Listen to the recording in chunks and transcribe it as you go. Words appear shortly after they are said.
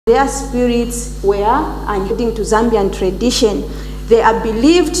their spirits were, and according to Zambian tradition, they are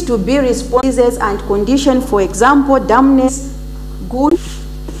believed to be responsible and condition, for example, dumbness, good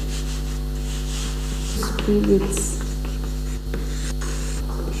spirits.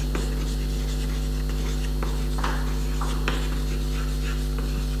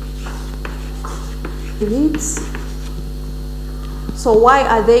 So why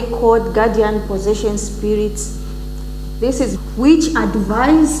are they called guardian possession spirits? This is which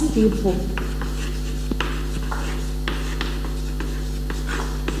advise people.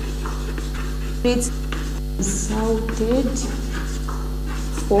 Spirits insulted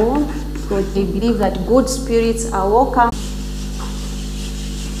for because they believe that good spirits are welcome.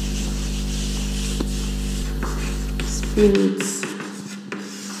 Spirits.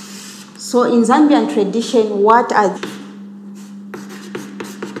 So in Zambian tradition, what are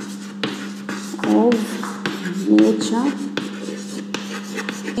of nature?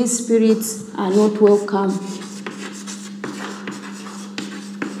 These spirits are not welcome.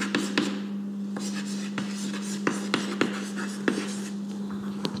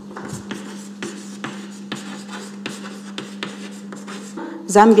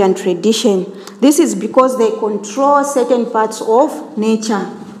 Zambian tradition. This is because they control certain parts of nature.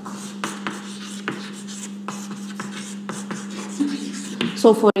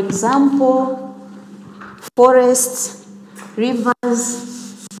 So for example, forests,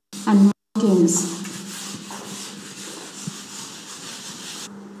 rivers, and mountains.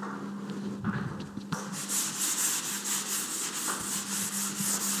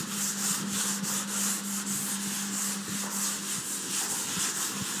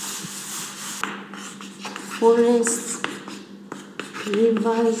 Forests,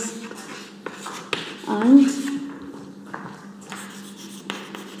 rivers,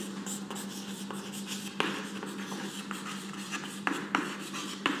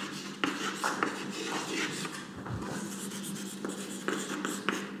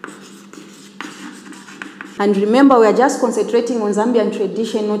 and remember, we are just concentrating on Zambian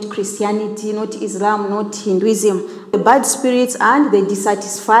tradition, not Christianity, not Islam, not Hinduism. The bad spirits and the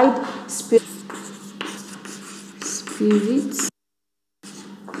dissatisfied spirits.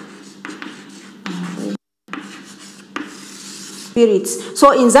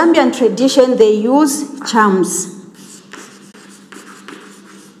 So in Zambian tradition, they use charms.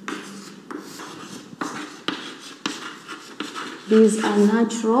 These are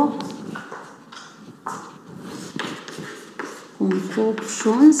natural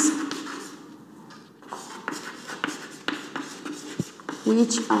concoctions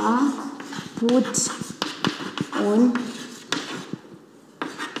which are put on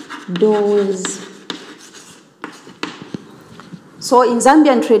doors. So in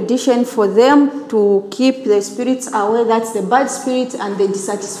Zambian tradition, for them to keep the spirits away, that's the bad spirits and the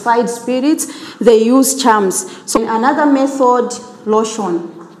dissatisfied spirits, they use charms. So in another method, lotion.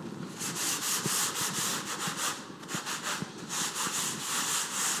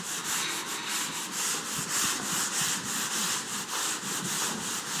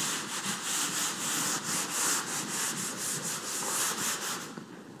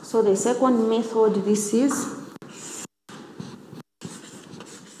 So the second method, this is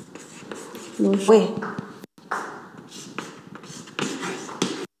lotion.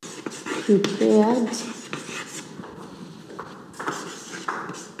 Prepared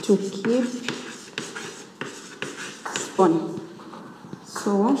to keep on.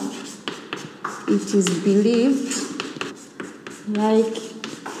 So it is believed like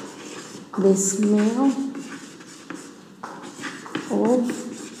the smell of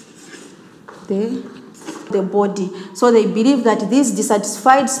the body. So they believe that these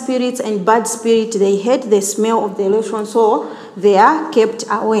dissatisfied spirits and bad spirits, they hate the smell of the lotion, so they are kept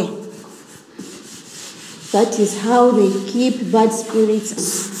away. That is how they keep bad spirits.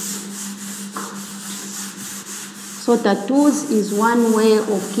 So tattoos is one way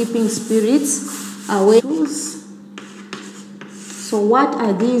of keeping spirits away. So what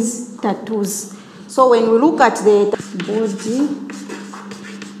are these tattoos? So when we look at the body,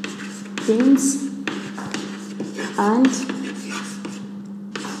 things and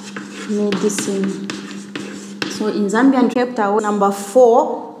medicine. So in Zambian chapter number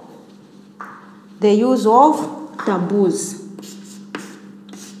 4, the use of taboos.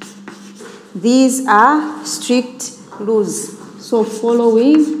 These are strict rules. So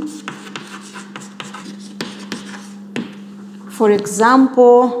following, for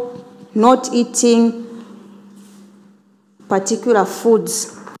example, not eating particular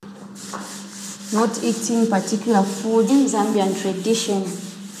foods. Not eating particular food in Zambian tradition.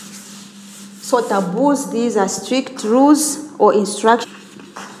 So taboos, these are strict rules or instructions.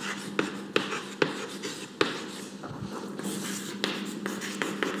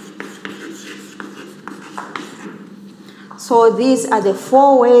 So these are the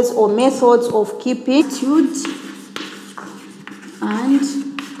 4 ways or methods of keeping attitude and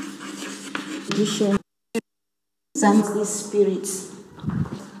tradition and these spirits.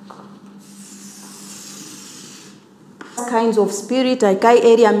 Kinds of spirit, like I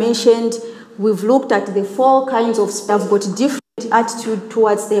earlier mentioned, we've looked at the 4 kinds of spirit. Have got different attitude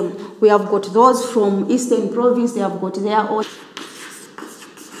towards them. We have got those from Eastern Province, they have got their own.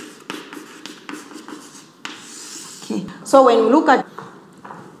 Okay, so when we look at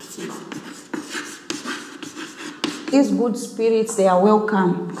these good spirits, they are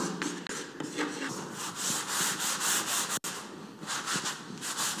welcome.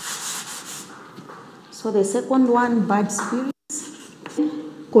 So the second one, bad spirits,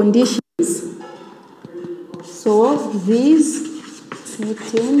 conditions. So these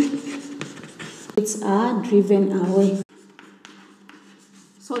certain spirits are driven away.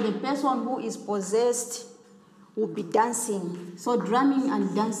 So the person who is possessed will be dancing. So drumming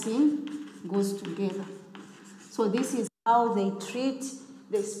and dancing goes together. So this is how they treat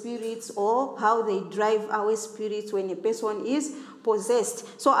the spirits, or how they drive away spirits when a person is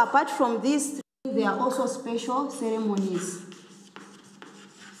possessed. So apart from these, there are also special ceremonies.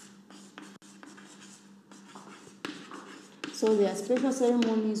 So there are special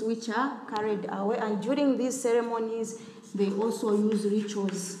ceremonies which are carried away, and during these ceremonies, they also use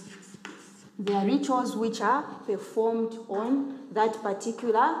rituals. There are rituals which are performed on that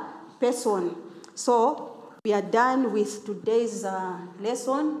particular person. So we are done with today's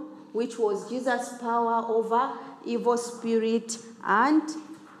lesson, which was Jesus' power over evil spirit and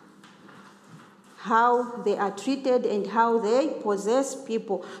how they are treated and how they possess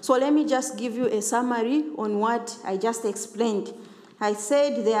people. So let me just give you a summary on what I just explained. I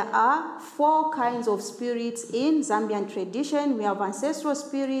said there are 4 kinds of spirits in Zambian tradition. We have ancestral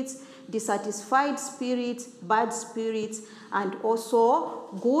spirits, dissatisfied spirits, bad spirits, and also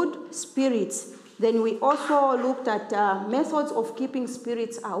good spirits. Then we also looked at methods of keeping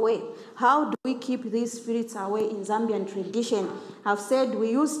spirits away. How do we keep these spirits away in Zambian tradition? I've said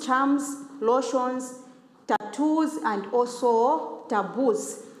we use charms, lotions, tattoos, and also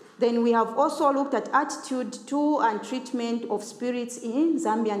taboos. Then we have also looked at attitude to and treatment of spirits in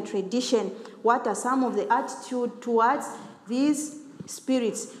Zambian tradition. What are some of the attitude towards these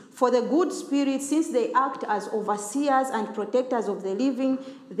spirits? For the good spirits, since they act as overseers and protectors of the living,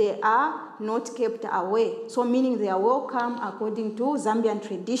 they are not kept away. So meaning they are welcome according to Zambian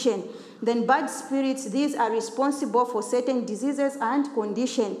tradition. Then bad spirits, these are responsible for certain diseases and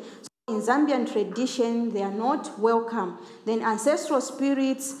conditions. So in Zambian tradition, they are not welcome. Then ancestral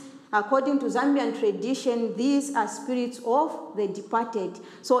spirits, according to Zambian tradition, these are spirits of the departed.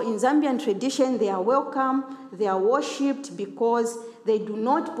 So in Zambian tradition, they are welcome, they are worshipped because they do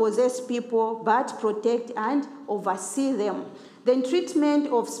not possess people but protect and oversee them. Then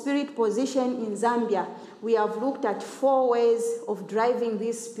treatment of spirit possession in Zambia. We have looked at 4 ways of driving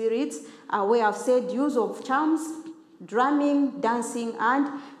these spirits away. I've said use of charms, drumming, dancing,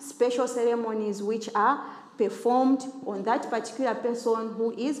 and special ceremonies which are performed on that particular person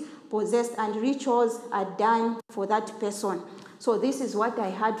who is possessed, and rituals are done for that person. So this is what I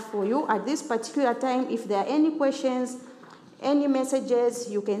had for you at this particular time. If there are any questions, any messages,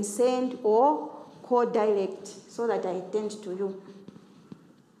 you can send or call direct so that I attend to you.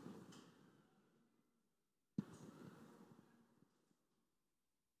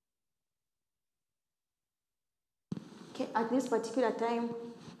 Okay, at this particular time,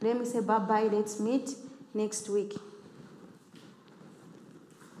 let me say bye-bye. Let's meet next week.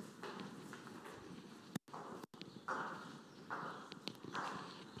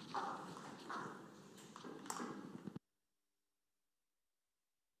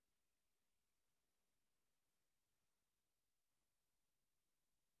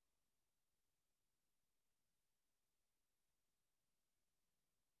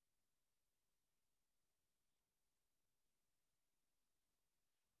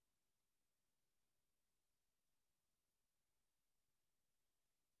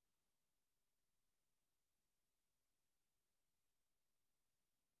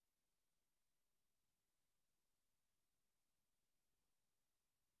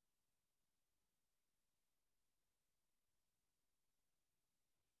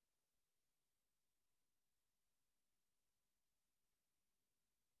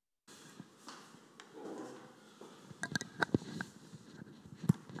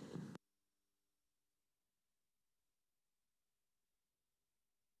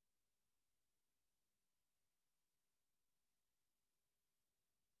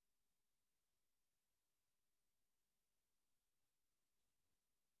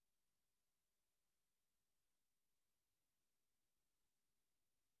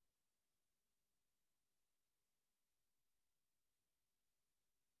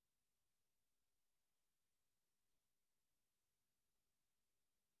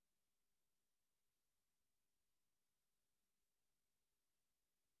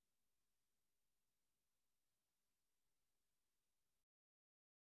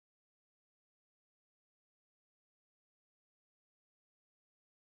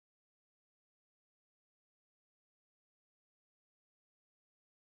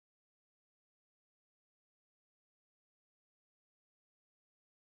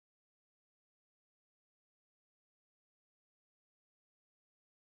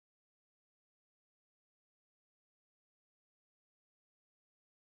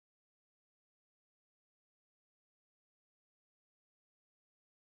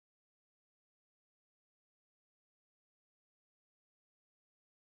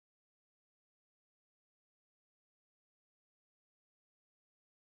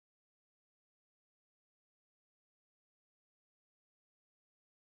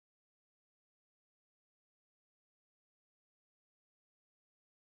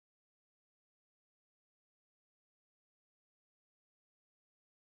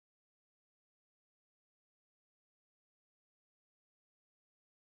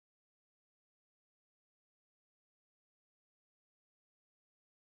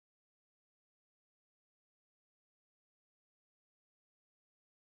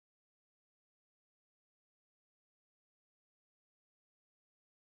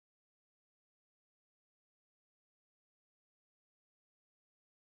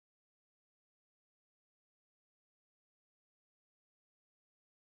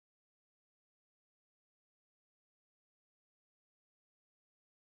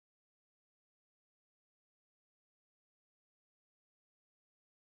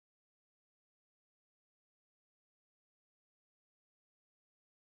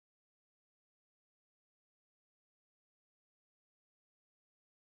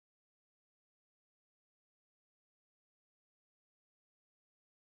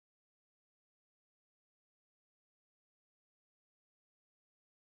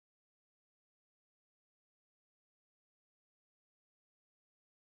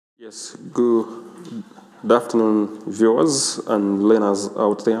 Yes, good afternoon, viewers and learners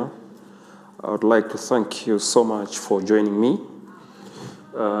out there. I would like to thank you so much for joining me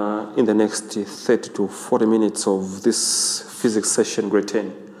in the next 30 to 40 minutes of this physics session, grade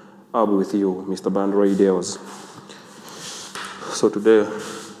 10. I'll be with you, Mr. Bandroy Deos. So today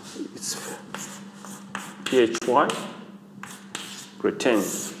it's PHY, grade 10.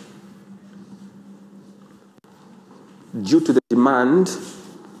 Due to the demand,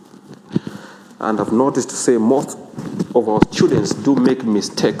 and I've noticed to say most of our students do make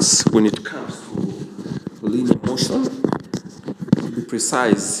mistakes when it comes to linear motion. To be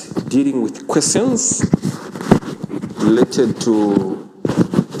precise, dealing with questions related to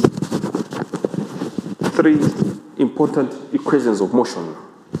 3 important equations of motion.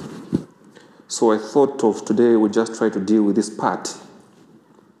 So I thought of today we just try to deal with this part.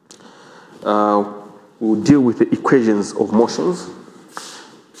 We'll deal with the equations of motions.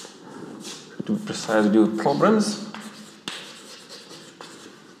 To be precise, deal with problems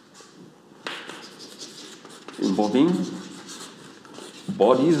involving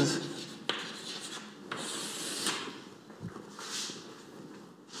bodies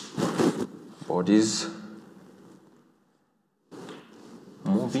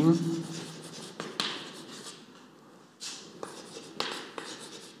moving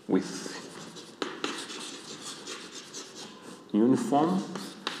with uniform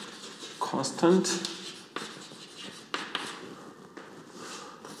constant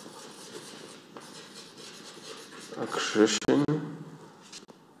accretion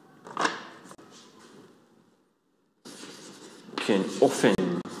can often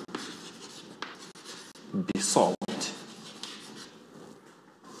be solved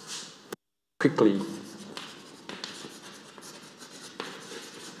quickly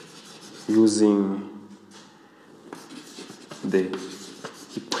using the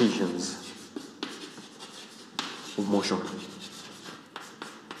equations of motion.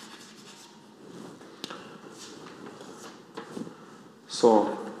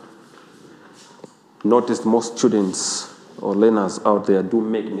 So notice most students or learners out there do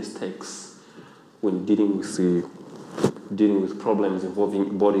make mistakes when dealing with problems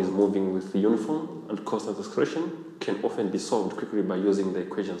involving bodies moving with uniform and constant acceleration can often be solved quickly by using the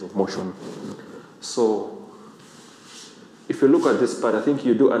equations of motion. So if you look at this part, I think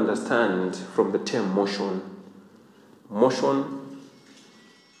you do understand from the term motion. Motion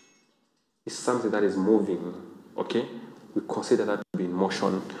is something that is moving, okay? We consider that to be in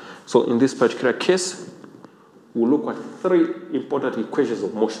motion. So in this particular case, we'll look at 3 important equations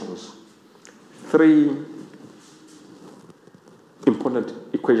of motions. 3 important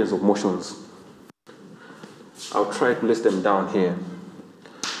equations of motions. I'll try to list them down here.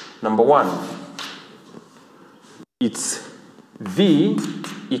 Number 1, it's V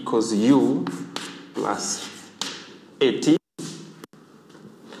equals U plus AT.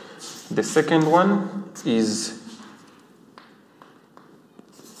 The second one is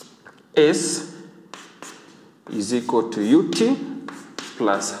S is equal to UT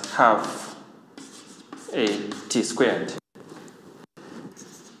plus half AT squared.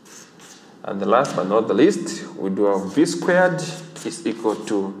 And the last but not the least, we do have V squared is equal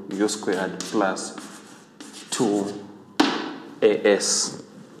to U squared plus 2AS.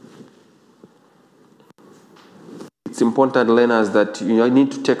 It's important, learners, that you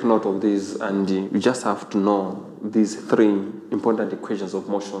need to take note of these, and you just have to know these 3 important equations of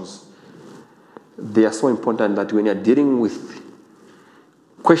motions. They are so important that when you're dealing with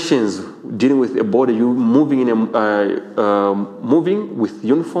questions, dealing with a body, you moving moving with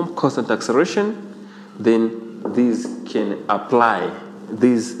uniform constant acceleration, then these can apply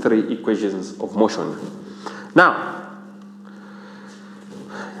these 3 equations of motion. Now,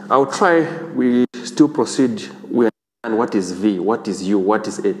 I'll try. We still proceed. We understand what is V, what is U, what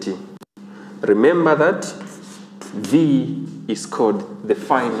is AT. Remember that V is called the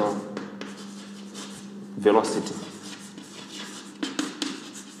final velocity.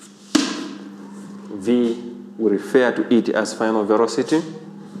 V, we refer to it as final velocity.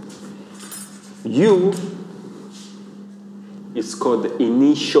 U is called the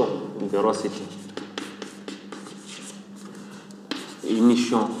initial velocity.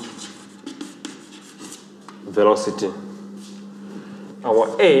 Initial velocity.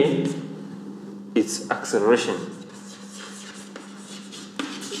 Our A is acceleration.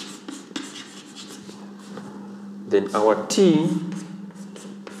 Then our T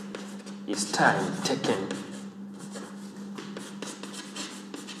is time taken.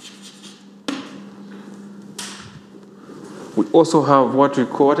 We also have what we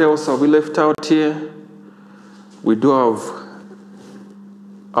call, what else have we left out here? We do have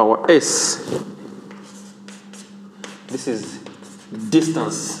our S, this is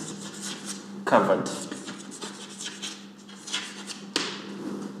distance covered.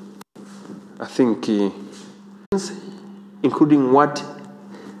 I think including what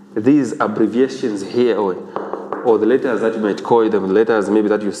these abbreviations here, or the letters that you might call them, letters maybe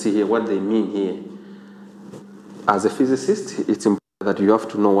that you see here, what they mean here. As a physicist, it's important that you have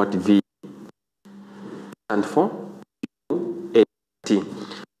to know what V stands for. A, T.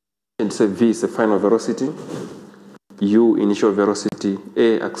 And say V is the final velocity, U initial velocity,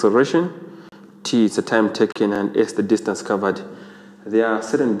 A acceleration, T is the time taken, and S the distance covered. There are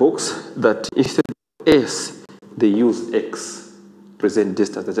certain books that instead of S, they use X. Present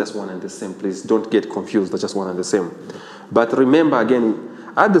distance, they're just one and the same. Please don't get confused, they're just one and the same. But remember again,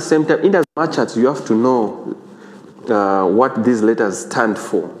 at the same time, in as much as you have to know what these letters stand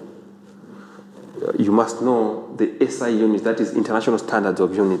for, you must know the SI units, that is International Standards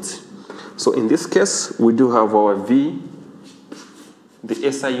of Units. So in this case, we do have our V,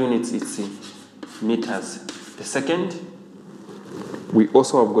 the SI units, it's in meters per second. We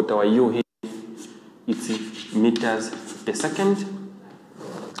also have got our U here, it's in meters per second.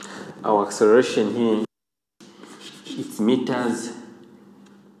 Our acceleration here, it's meters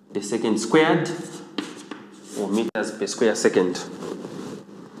per second squared, or meters per square second.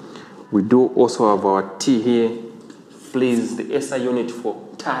 We do also have our T here. Please, the SI unit for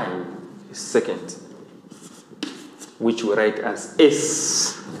time is second, which we write as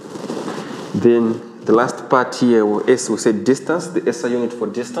S. Then the last part here, S, we say distance. The SI unit for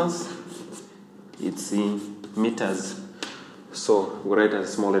distance, it's in meters. So we write as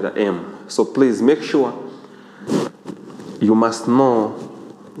a small letter M. So please make sure you must know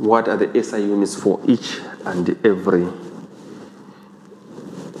what are the SI units for each and every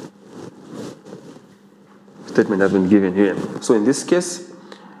statement that's been given here. So in this case,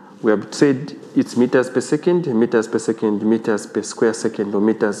 we have said it's meters per second, meters per second, meters per square second, or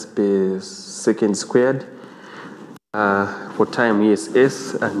meters per second squared. For time here is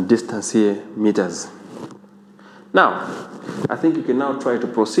S, and distance here meters. Now, I think you can now try to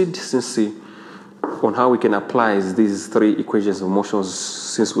proceed on how we can apply these three equations of motions,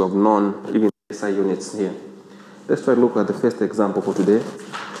 since we have known even SI units here. Let's try to look at the first example for today.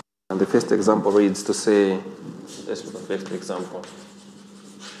 And the first example reads to say, let's do the first example.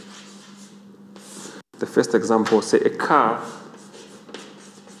 The first example, say a car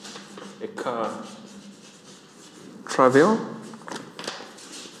travel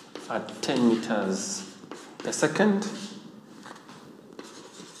at 10 meters per second,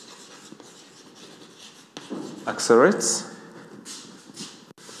 accelerates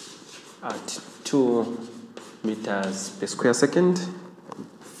at 2 meters per square second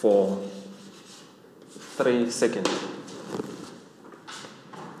for 3 seconds.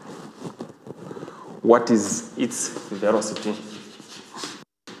 What is its velocity?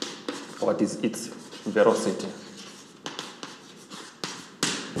 What is its velocity?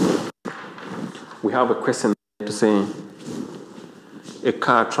 We have a question to say a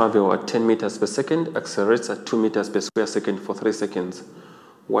car travels at 10 meters per second, accelerates at 2 meters per square second for 3 seconds.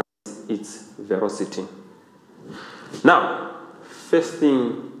 What is its velocity? Now, first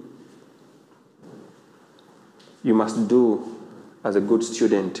thing you must do as a good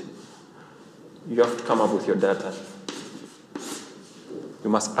student, you have to come up with your data. You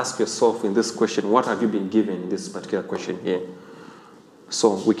must ask yourself in this question, what have you been given in this particular question here?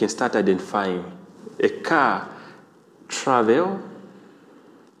 So we can start identifying. A car travels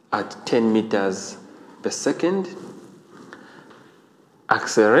at 10 meters per second,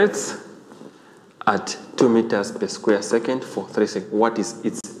 accelerates at 2 meters per square second for 3 seconds. What is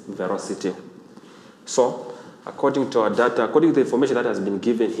its velocity? So, according to our data, according to the information that has been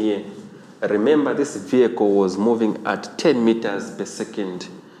given here, remember this vehicle was moving at 10 meters per second,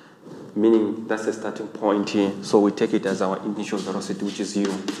 meaning that's the starting point here. So we take it as our initial velocity, which is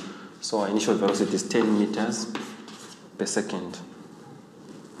u. So our initial velocity is 10 meters per second.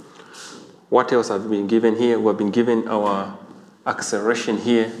 What else have been given here? We have been given our acceleration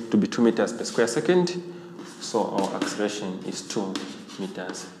here to be 2 meters per square second. So our acceleration is 2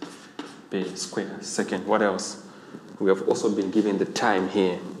 meters per square second. What else? We have also been given the time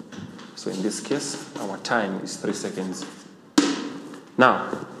here. So in this case, our time is 3 seconds.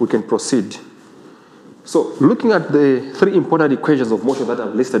 Now, we can proceed. So looking at the 3 important equations of motion that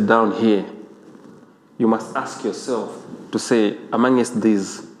I've listed down here, you must ask yourself to say, amongst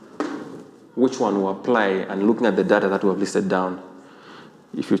these, which one will apply, and looking at the data that we have listed down.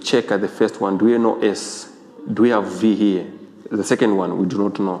 If you check at the first one, do we know S? Do we have V here? The second one, we do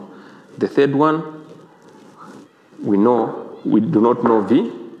not know. The third one, we do not know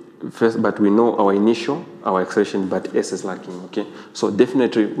V. first, but we know our initial, our acceleration, but S is lacking, okay? So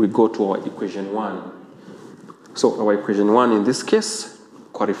definitely we go to our equation 1. So our equation 1 in this case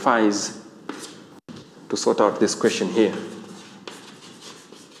qualifies to sort out this question here.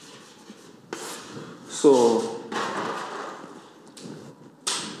 So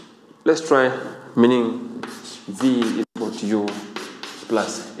let's try, meaning V is equal to U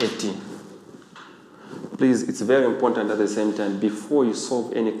plus AT. Please, it's very important at the same time, before you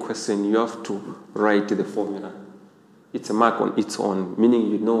solve any question, you have to write the formula. It's a mark on its own,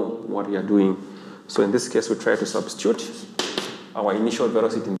 meaning you know what you are doing. So in this case, we try to substitute. Our initial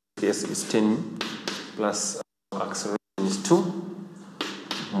velocity in this case is 10 plus acceleration is 2.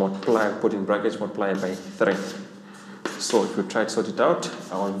 Multiply, put in brackets, multiply by 3. So if we try to sort it out,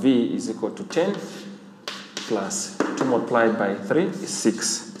 our V is equal to 10 plus 2 multiplied by 3 is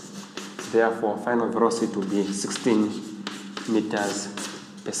 6. Therefore, final velocity will be 16 meters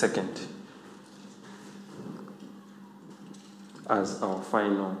per second as our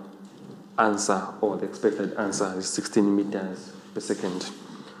final answer, or the expected answer is 16 meters per second.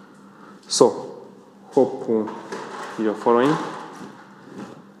 So, hope you're following.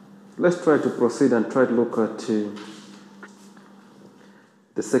 Let's try to proceed and try to look at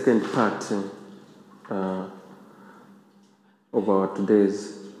the second part of our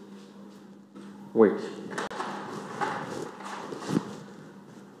today's work.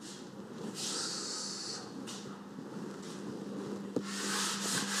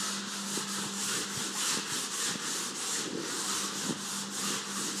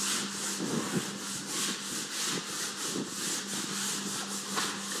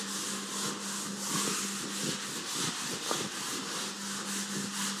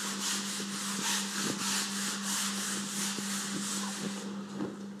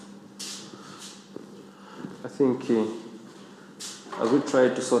 I think as we try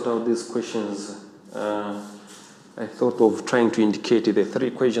to sort out these questions, I thought of trying to indicate the 3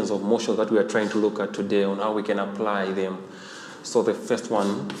 equations of motion that we are trying to look at today on how we can apply them. So the first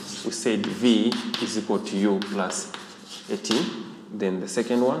one, we said V is equal to U plus AT. Then the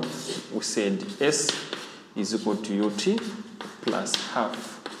second one, we said S is equal to UT plus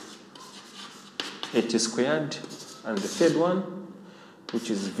half AT squared. And the third one, which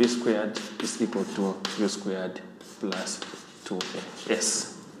is V squared, is equal to U squared plus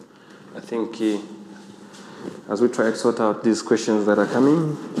 2S. I think as we try to sort out these questions that are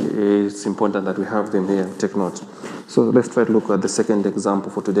coming, it's important that we have them here, take note. So let's try to look at the second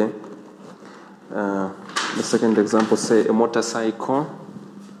example for today. The second example, say a motorcycle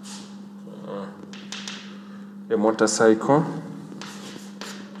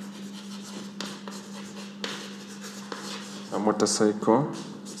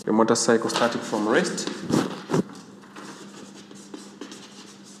starting from rest.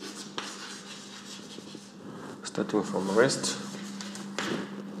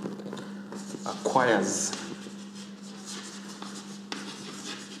 Acquires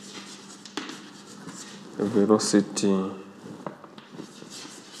a velocity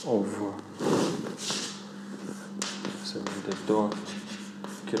of 72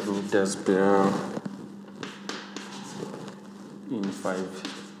 kilometers per hour in 5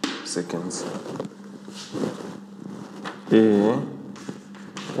 seconds. A,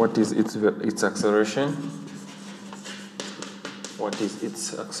 what is its acceleration? What is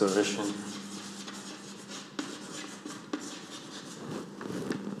its acceleration?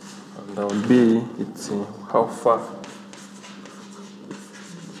 And that would be, it's how far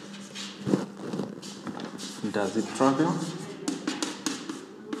does it travel?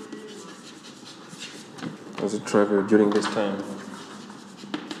 Does it travel during this time?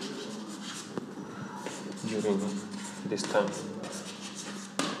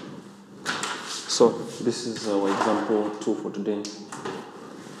 So this is our example 2 for today.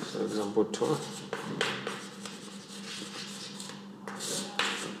 So example 2.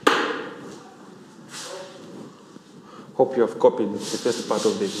 Hope you have copied the first part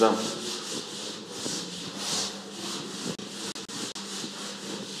of the example.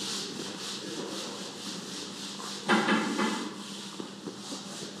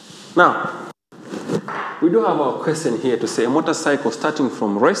 Now, we do have our question here to say a motorcycle starting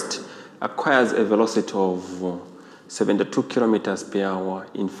from rest acquires a velocity of 72 kilometers per hour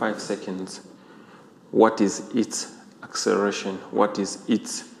in 5 seconds. What is its acceleration?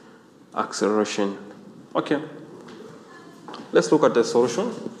 Okay, let's look at the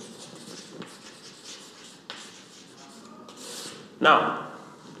solution. Now,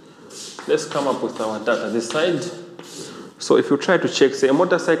 let's come up with our data this side. So So if you try to check, say, a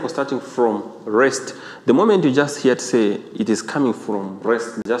motorcycle starting from rest, the moment you just hear it say it is coming from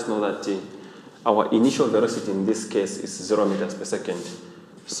rest, just know that our initial velocity in this case is 0 meters per second.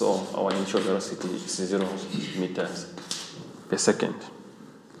 So our initial velocity is 0 meters per second.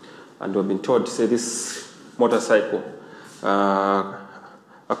 And we've been told to say this motorcycle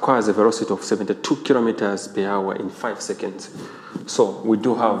acquires a velocity of 72 kilometers per hour in 5 seconds. So we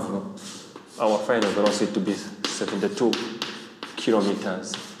do have our final velocity to be 72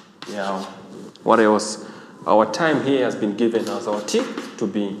 kilometers per hour. What else? Our time here has been given as our t to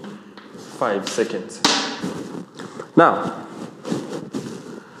be 5 seconds. Now,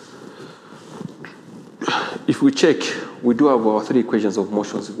 if we check, we do have our 3 equations of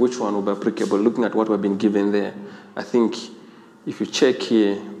motions. Which one will be applicable? Looking at what we've been given there, I think if you check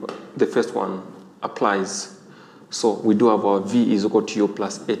here, the first one applies. So we do have our v is equal to u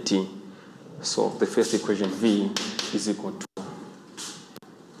plus at. So the first equation, v is equal to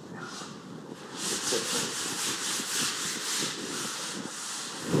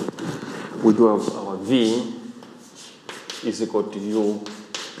we do have our v is equal to u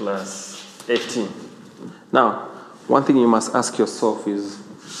plus at. Now, one thing you must ask yourself is,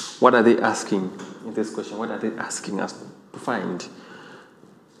 what are they asking in this question? What are they asking us to find?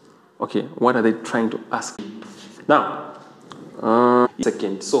 Okay, what are they trying to ask? Now,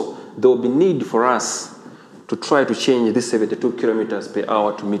 second, so there will be need for us to try to change this 72 kilometers per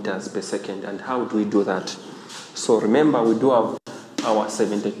hour to meters per second. And how do we do that? So remember, we do have our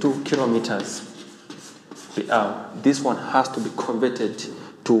 72 kilometers per hour. This one has to be converted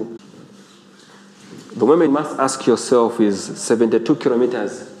to, the moment you must ask yourself is 72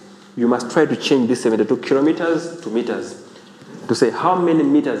 kilometers. You must try to change this 72 kilometers to meters. To say how many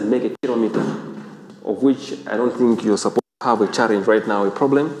meters make a kilometer, of which I don't think you're supposed to have a challenge right now, a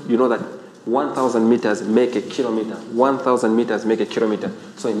problem. You know that 1,000 meters make a kilometer. 1,000 meters make a kilometer.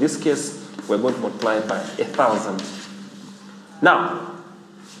 So in this case, we're going to multiply by 1,000. Now,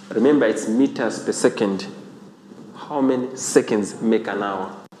 remember it's meters per second. How many seconds make an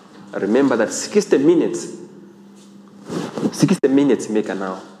hour? Remember that 60 minutes make an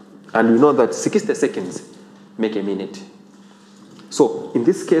hour. And we know that 60 seconds make a minute. So in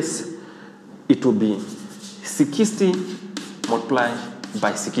this case, it will be 60 multiplied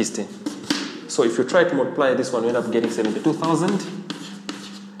by 60. So if you try to multiply this one, you end up getting 72,000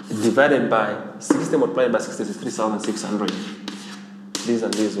 divided by 60 multiplied by 60 is 3,600. These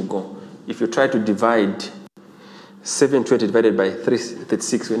and these will go. If you try to divide 720 divided by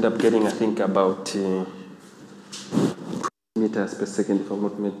 336, we end up getting, I think, about 20 meters per second, if I'm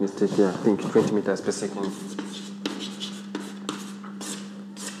not making a mistake here. I think 20 meters per second.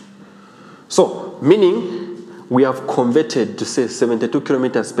 So, meaning we have converted to say 72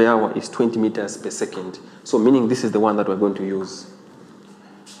 kilometers per hour is 20 meters per second. So, meaning this is the one that we're going to use.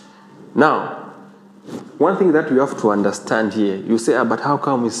 Now, one thing that we have to understand here, you say, but how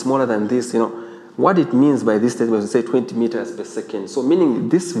come it's smaller than this? You know, what it means by this statement is say 20 meters per second. So, meaning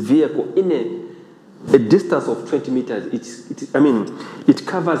this vehicle in a distance of 20 meters, it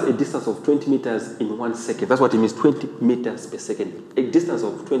covers a distance of 20 meters in 1 second. That's what it means, 20 meters per second. A distance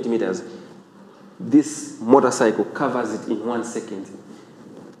of 20 meters. This motorcycle covers it in 1 second.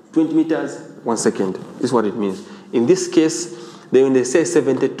 20 meters, 1 second. This is what it means. In this case, when they say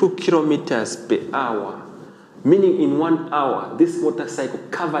 72 kilometers per hour, meaning in 1 hour, this motorcycle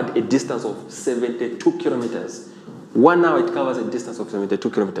covered a distance of 72 kilometers. 1 hour, it covers a distance of 72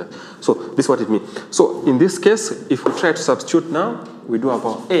 kilometers. So this is what it means. So in this case, if we try to substitute now, we do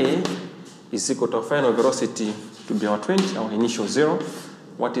about A is equal to our final velocity to be our 20, our initial 0.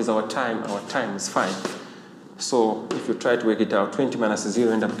 What is our time? Our time is 5. So if you try to work it out, 20 minus 0,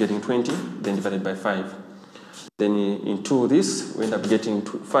 you end up getting 20, then divided by 5. Then into this, we end up getting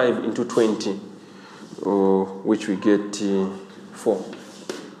 5 into 20, which we get 4.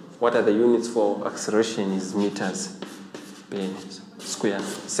 What are the units for acceleration is meters per square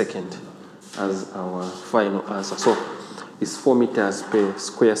second as our final answer. So it's 4 meters per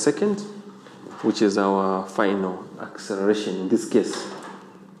square second, which is our final acceleration in this case.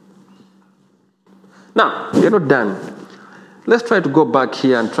 Now, we're not done. Let's try to go back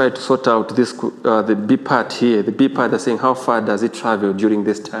here and try to sort out this, the B part here. The B part is saying how far does it travel during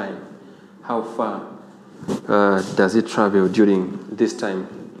this time? How far does it travel during this time?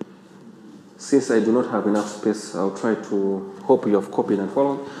 Since I do not have enough space, I'll try to, hope you have copied and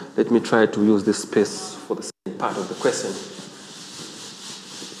followed. Let me try to use this space for the second part of the question.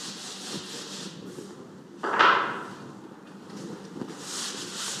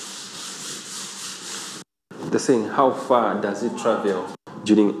 They're saying how far does it travel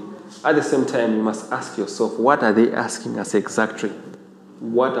during at the same time, you must ask yourself, what are they asking us exactly?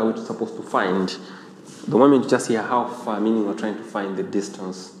 What are we supposed to find? The moment you just hear how far, meaning we're trying to find the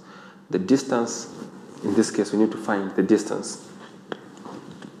distance. The distance, in this case, we need to find the distance.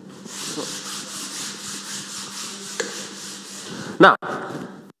 Now,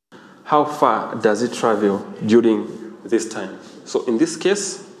 how far does it travel during this time? So in this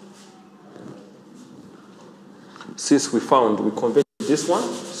case, since we converted this one,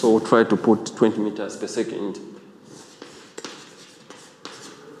 so we'll try to put 20 meters per second.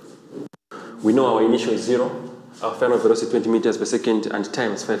 We know our initial is 0, our final velocity 20 meters per second, and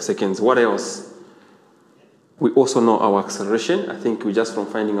time is 5 seconds. What else? We also know our acceleration. I think we just from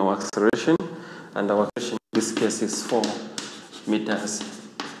finding our acceleration, and our acceleration in this case is 4 meters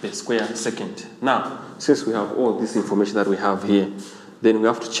per square second. Now, since we have all this information that we have here, then we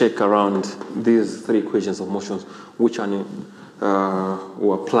have to check around these 3 equations of motions, which one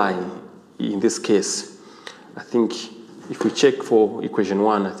will apply in this case. I think if we check for equation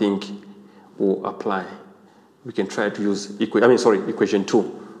 1, I think will apply. We can try to use equation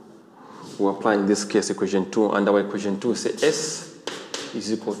 2. We'll apply in this case equation 2, and our equation 2 says S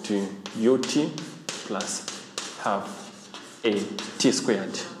is equal to ut plus half a t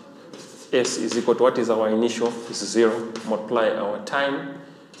squared. S is equal to, what is our initial? Is 0, multiply our time,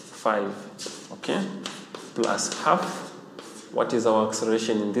 5, okay, plus half. What is our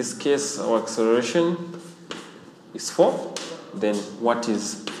acceleration in this case? Our acceleration is 4. Then what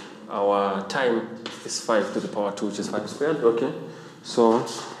is our time? Is 5 to the power 2, which is 5 squared, okay. So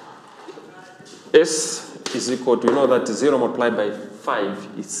S is equal to, you know that 0 multiplied by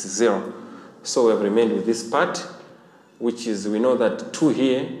 5 is 0. So we have remained with this part, which is, we know that 2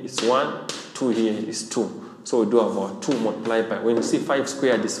 here is 1, 2 here is 2. So we do have our 2 multiplied by, when you see 5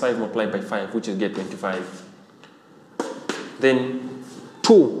 squared is 5 multiplied by 5, which is get 25. Then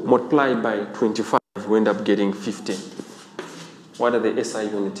 2 multiplied by 25, we end up getting 50. What are the SI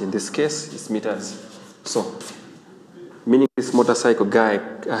units in this case? It's meters. So, meaning this motorcycle guy,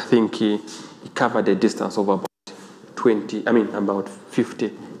 I think he covered a distance of about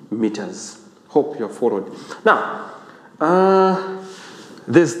 50 meters. Hope you're followed. Now,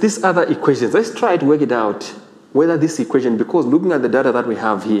 there's this other equation. Let's try to work it out, whether this equation, because looking at the data that we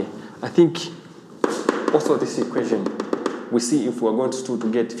have here, I think also this equation, we see if we're going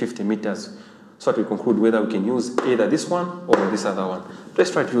to get 50 meters, so that we conclude whether we can use either this one or this other one.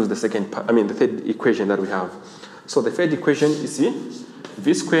 Let's try to use the the third equation that we have. So the third equation is here,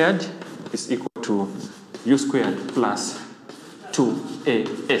 v squared is equal to u squared plus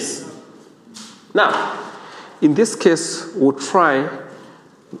 2as. Now, in this case, we'll try,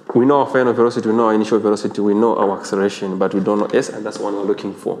 we know our final velocity, we know our initial velocity, we know our acceleration, but we don't know s, and that's what we're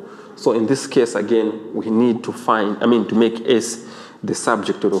looking for. So in this case, again, we need to find, to make s the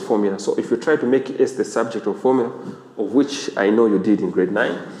subject of the formula. So if you try to make s the subject of formula, of which I know you did in grade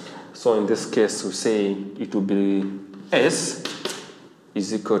 9, so in this case, we say it will be s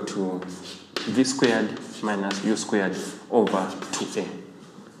is equal to v squared minus u squared over 2a.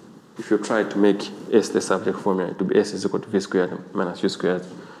 If you try to make s the subject formula, it will be s is equal to v squared minus u squared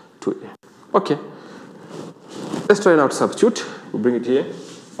 2a. Okay, let's try now to substitute. We'll bring it here.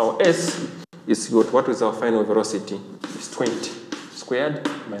 Our s is equal to, what is our final velocity? It's 20 squared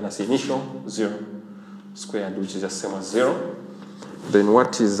minus initial 0 squared, which is just same as 0. Then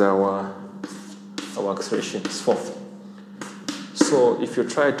what is our acceleration? It's 4. So if you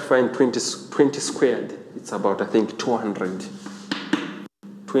try to find 20 squared, it's about, I think, 200.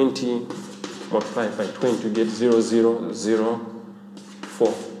 20 multiplied by 20, you get 0, 0, 0,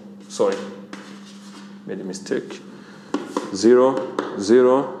 4. Sorry, made a mistake. 0,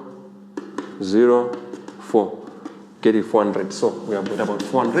 0, 0, 4. Get it 400. So we have got about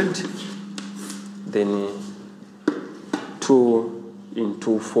 400. Then 2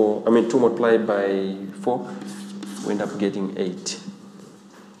 into 4, 2 multiplied by 4, we end up getting 8.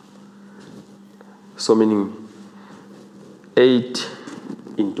 So meaning 8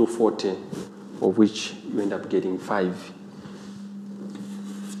 into 40, of which you end up getting 5.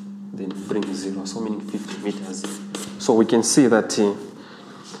 Then bring 0, so meaning 50 meters. So we can see that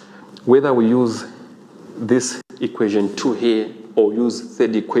whether we use this equation 2 here or use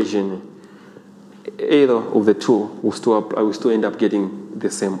third equation, either of the two will still end up getting the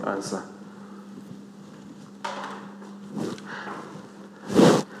same answer.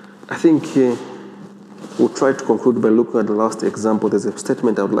 I think we'll try to conclude by looking at the last example. There's a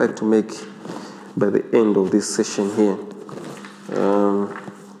statement I would like to make by the end of this session here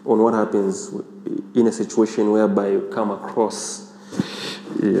on what happens in a situation whereby you come across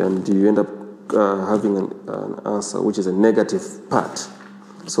and you end up having an answer which is a negative part.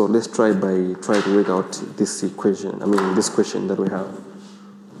 So let's try to work out this equation. This question that we have.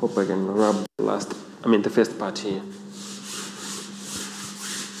 Hope I can wrap the first part here.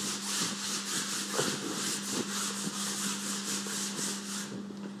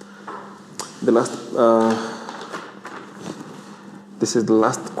 This is the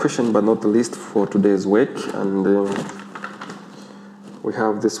last question, but not the least for today's work, and we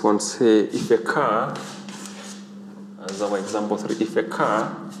have this one. Say, if a car, as our example 3, if a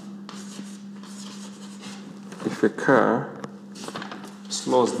car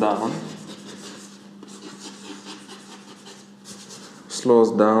slows down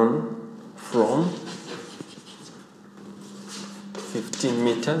from 15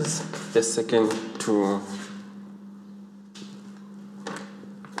 meters per second to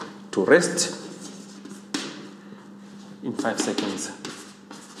rest in 5 seconds.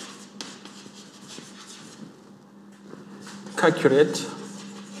 Calculate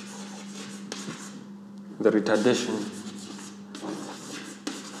the retardation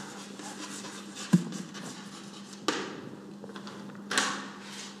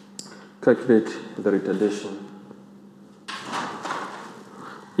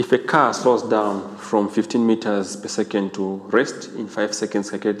If a car slows down from 15 meters per second to rest in 5 seconds,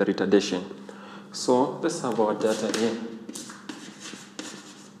 calculate the retardation. So let's have our data here.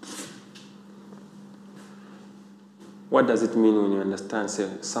 What does it mean when you understand, say,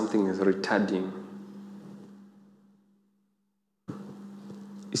 something is retarding?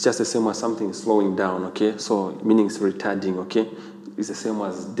 It's just the same as something is slowing down, okay? So meaning it's retarding, okay? It's the same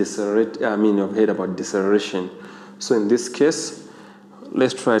as decelerate. You've heard about deceleration. So in this case, we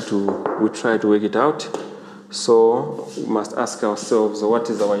try to work it out. So we must ask ourselves, what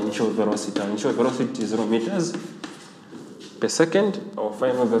is our initial velocity? Our initial velocity is 0 meters per second. Our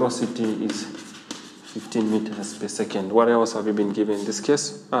final velocity is 15 meters per second. What else have we been given in this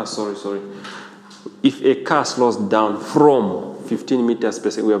case? Sorry. If a car slows down from 15 meters per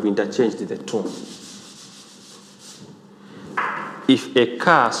second, we have interchanged the two. If a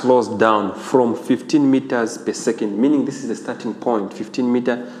car slows down from 15 meters per second, meaning this is the starting point, 15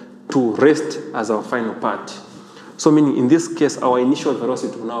 meters, to rest as our final part. So meaning in this case, our initial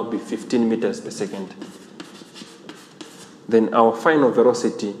velocity will now be 15 meters per second. Then our final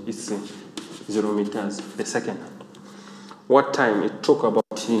velocity is 0 meters per second. What time? It took about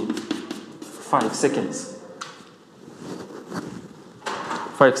 5 seconds.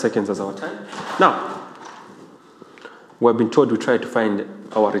 5 seconds as our time. Now, we have been told we try to find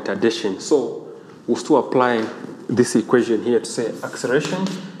our retardation. So we'll still apply this equation here to say acceleration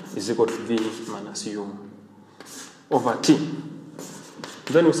is equal to v minus u over t.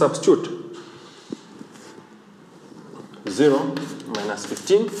 Then we substitute 0 minus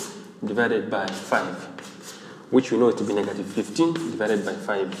 15 divided by 5, which we know to be negative 15 divided by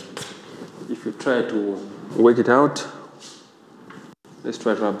 5. If you try to work it out, let's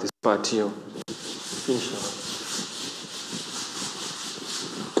try to wrap this part here. Finish now.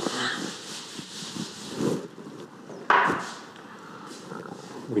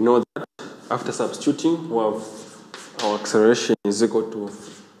 We know that after substituting, we have our acceleration is equal to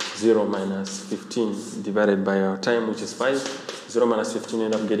 0 minus 15 divided by our time, which is 5. 0 minus 15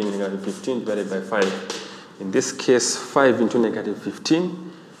 end up getting negative 15 divided by 5. In this case, 5 into negative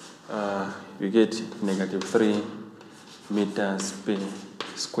 15, you get negative 3 meters per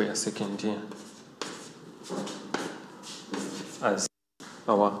square second here as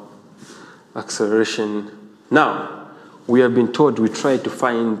our acceleration. Now, we have been told we try to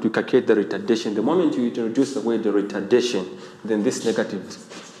calculate the retardation. The moment you introduce the word the retardation, then this negative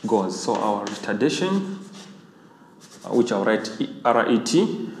goes. So our retardation, which I'll write RET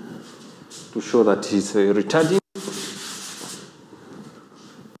to show that it's retarding.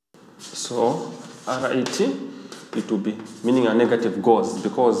 So RET, it will be meaning a negative goes,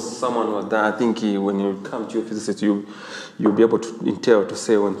 because someone was there. I think when you come to your physicist, you'll be able to tell to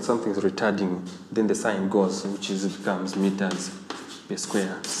say when something is retarding, then the sign goes, which becomes meters per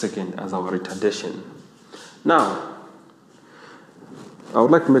square second as our retardation. Now, I would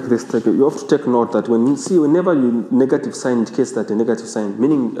like to make this take. You have to take note that whenever you negative sign indicates that a negative sign,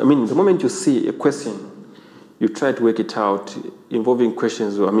 meaning, the moment you see a question, you try to work it out involving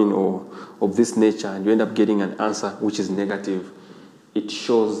questions, or of this nature, and you end up getting an answer which is negative. It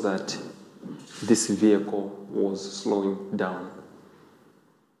shows that this vehicle was slowing down.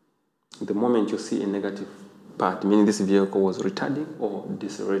 The moment you see a negative part, meaning this vehicle was retarding or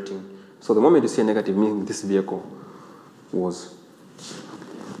decelerating. So the moment you see a negative, meaning this vehicle was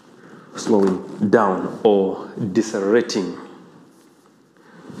slowing down or decelerating.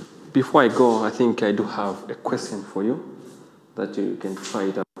 Before I go, I think I do have a question for you that that you can try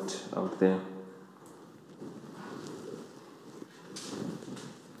it out there.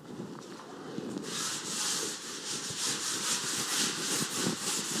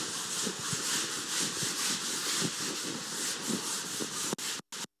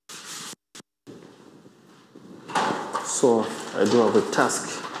 So I do have a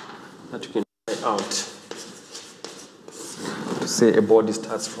task that you can try out to say a body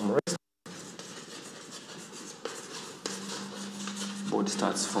starts from rest. Body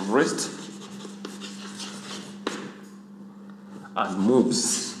starts from rest and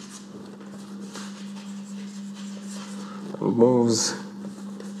moves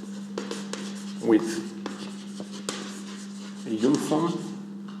with a uniform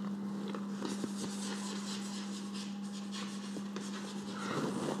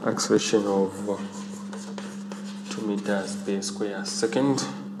acceleration of 2 meters per square second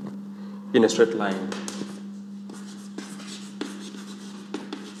in a straight line.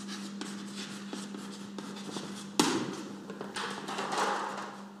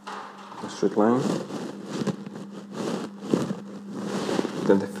 Straight line.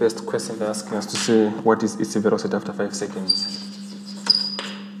 Then the first question they're asking us to say, what is its velocity after 5 seconds?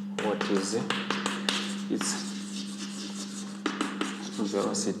 What is its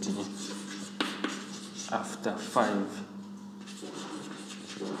velocity after 5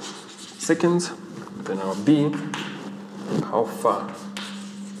 seconds? Then our B, how far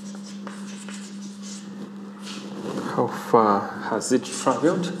has it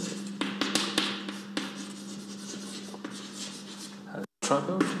traveled?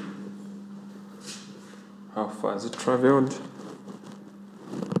 How far has it traveled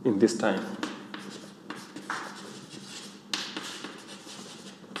in this time?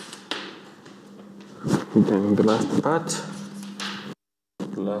 Then the last part,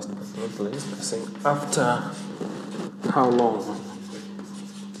 last but not least, saying after how long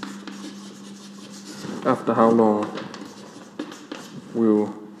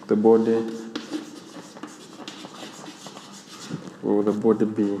will the body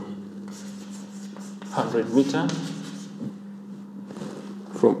be 100 meters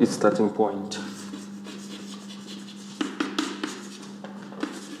from its starting point?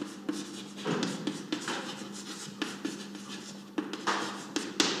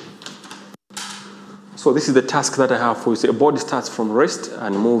 So this is the task that I have for you. So a body starts from rest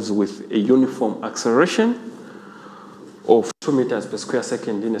and moves with a uniform acceleration of 2 meters per square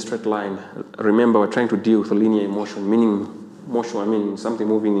second in a straight line. Remember, we're trying to deal with linear motion, meaning motion, something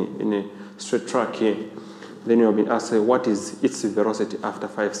moving in a straight track here. Then you'll be asked, what is its velocity after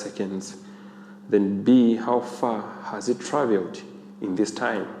 5 seconds? Then B, how far has it traveled in this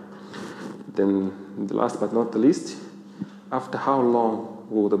time? Then the last but not the least, after how long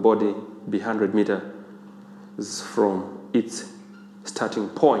will the body be 100 meters from its starting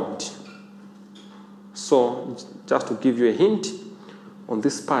point? So just to give you a hint, on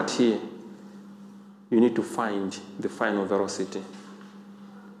this part here, you need to find the final velocity.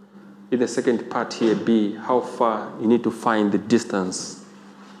 In the second part here, B, how far, you need to find the distance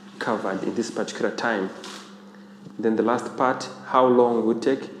covered in this particular time. Then the last part, how long will it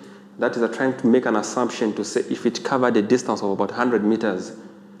take? That is trying to make an assumption to say if it covered a distance of about 100 meters,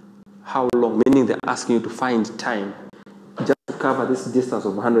 how long, meaning they're asking you to find time. Just to cover this distance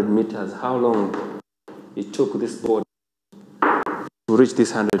of 100 meters, how long it took this body to reach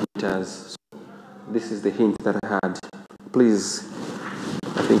this 100 meters. So this is the hint that I had. Please,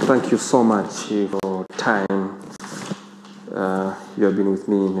 thank you so much for your time. You have been with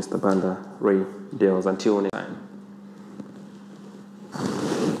me, Mr. Banda, Ray Dales. Until next time.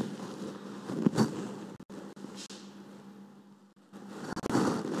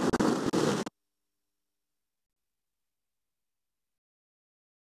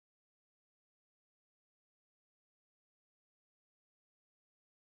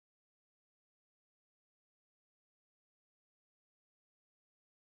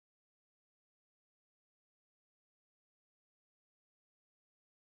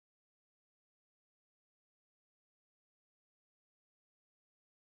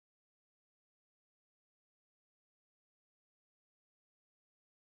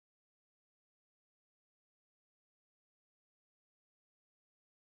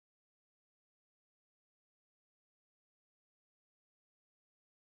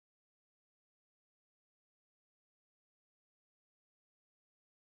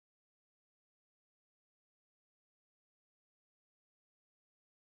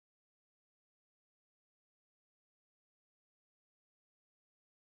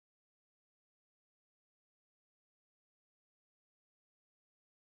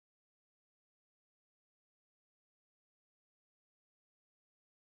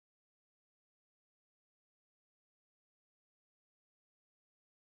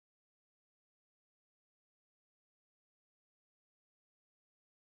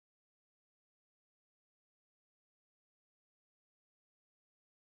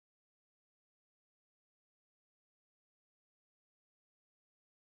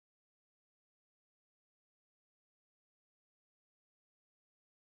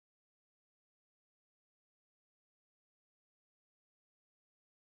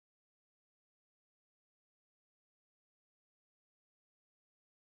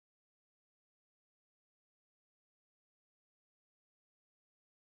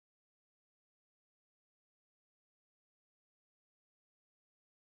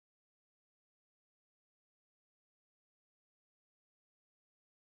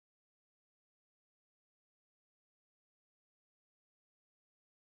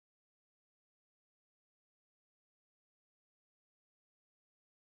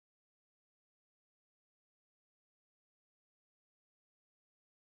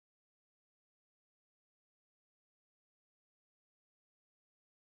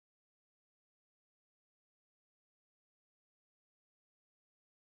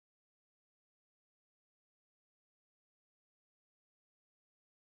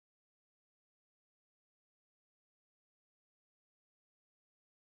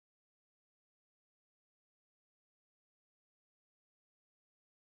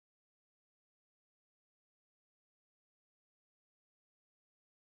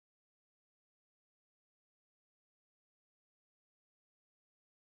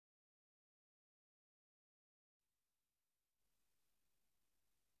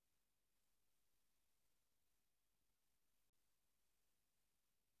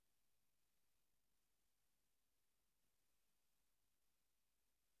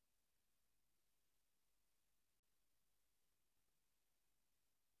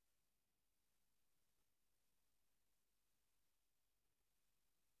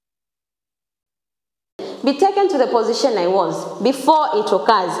 be taken to the position I was before it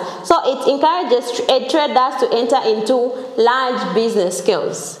occurs. So it encourages traders to enter into large business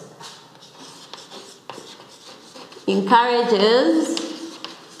scales. Encourages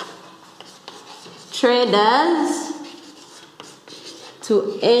traders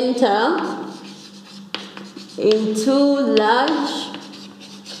to enter into large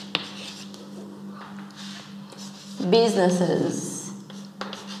businesses.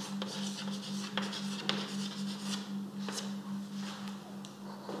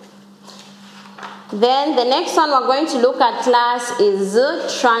 Then the next one we're going to look at, class, is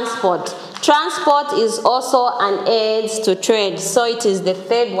transport. Transport is also an aid to trade. So it is the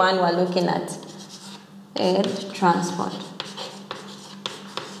third one we're looking at. Aid transport.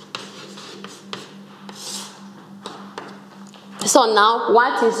 So now,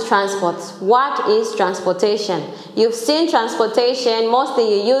 what is transport? What is transportation? You've seen transportation, mostly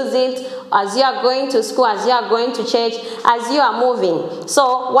you use it as you are going to school, as you are going to church, as you are moving.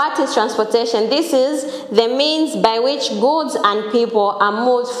 So what is transportation? This is the means by which goods and people are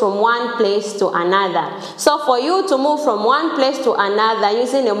moved from one place to another. So for you to move from one place to another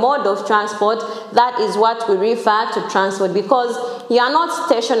using a mode of transport, that is what we refer to transport, because you are not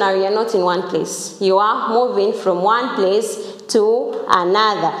stationary, you are not in one place. You are moving from one place to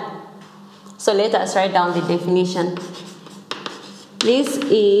another. So let us write down the definition. This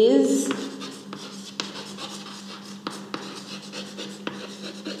is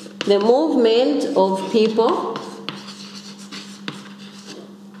the movement of people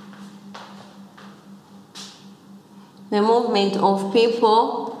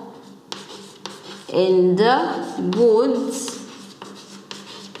and goods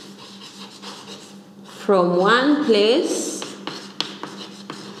from one place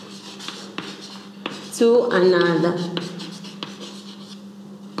to another.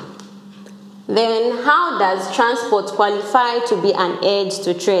 Then how does transport qualify to be an aid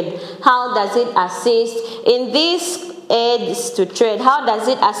to trade? How does it assist in this aids to trade? How does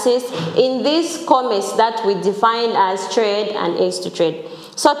it assist in this commerce that we define as trade and aids to trade?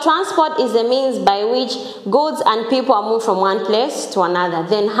 So transport is the means by which goods and people are moved from one place to another.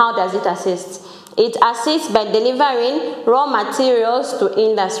 Then how does it assist? It assists by delivering raw materials to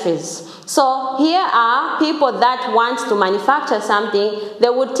industries. So here are people that want to manufacture something. They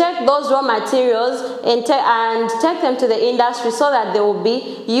would take those raw materials and take them to the industry so that they will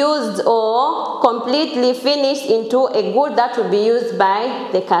be used or completely finished into a good that will be used by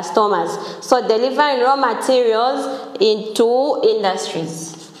the customers. So delivering raw materials into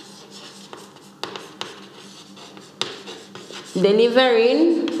industries.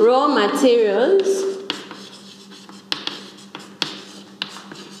 Delivering raw materials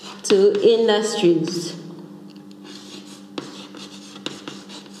to industries.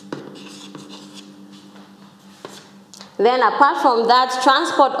 Then apart from that,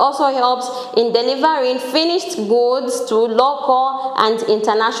 transport also helps in delivering finished goods to local and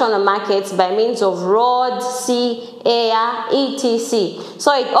international markets by means of road, sea, air, etc.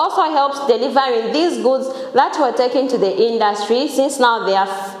 So it also helps delivering these goods that were taken to the industry, since now they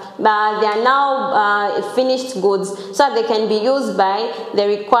are now finished goods, so they can be used by the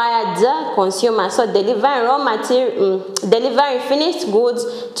required consumer. So delivering raw material, delivering finished goods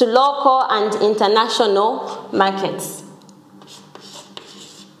to local and international markets.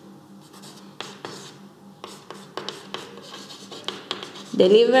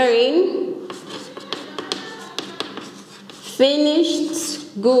 Delivering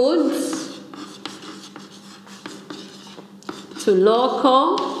finished goods to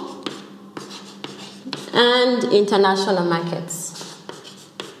local and international markets.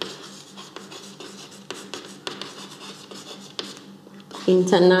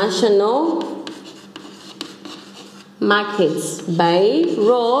 International markets by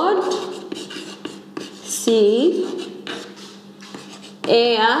road, sea,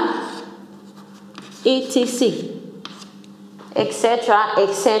 air, etc., etc.,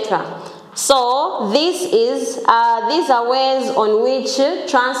 etc. So these are ways on which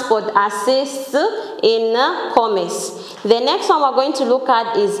transport assists in commerce. The next one we're going to look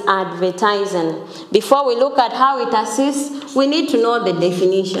at is advertising. Before we look at how it assists, we need to know the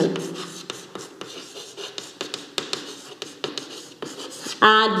definition.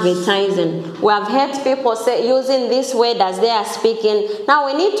 Advertising. We have heard people say using this word as they are speaking. Now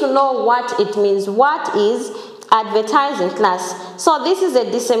we need to know what it means. What is advertising, class? So this is a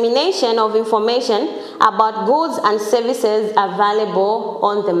dissemination of information about goods and services available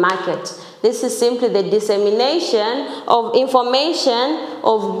on the market. This is simply the dissemination of information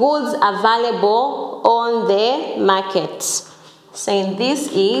of goods available on the market. Saying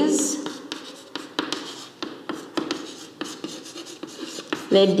this is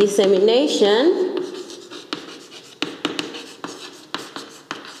the dissemination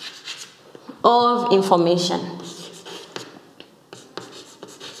of information.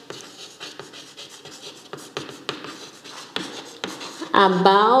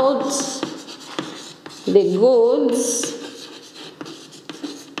 About the goods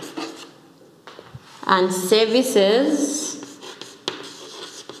and services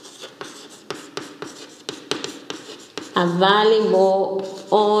available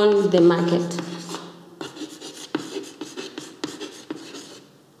on the market.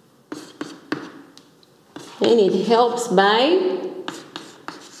 And it helps by,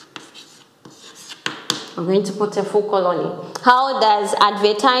 I'm going to put a full colon. How does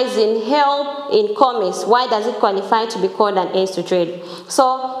advertising help in commerce? Why does it qualify to be called an aid to trade?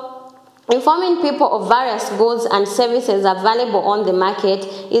 So, informing people of various goods and services available on the market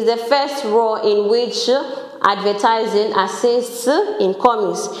is the first role in which advertising assists in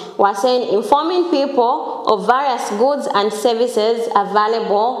commerce. We're saying informing people of various goods and services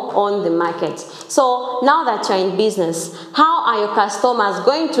available on the market. So now that you're in business, how are your customers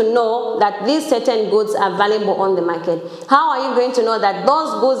going to know that these certain goods are available on the market? How are you going to know that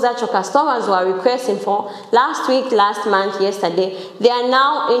those goods that your customers were requesting for last week, last month, yesterday, they are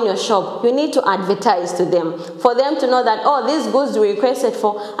now in your shop? You need to advertise to them for them to know that, oh, these goods we requested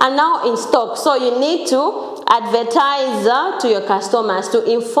for are now in stock. So you need to advertise to your customers to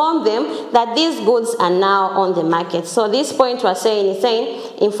inform them that these goods are now on the market. So this point we're saying is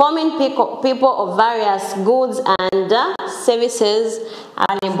saying informing people of various goods and services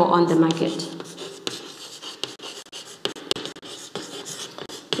available on the market.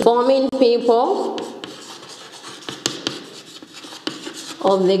 Informing people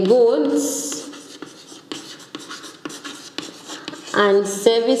of the goods and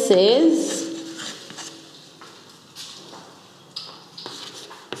services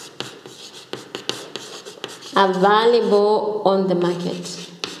available on the market.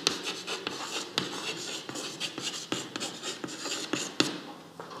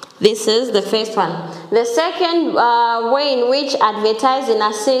 This is the first one. The second way in which advertising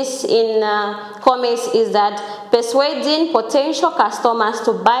assists in commerce is that persuading potential customers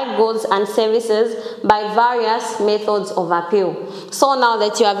to buy goods and services by various methods of appeal. So now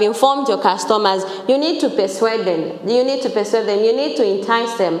that you have informed your customers, you need to persuade them. You need to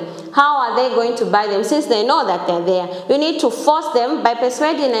entice them. How are they going to buy them since they know that they're there? You need to force them by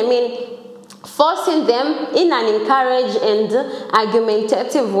persuading, forcing them in an encouraged and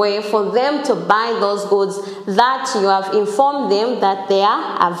argumentative way for them to buy those goods that you have informed them that they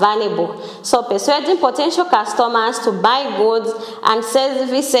are available. So persuading potential customers to buy goods and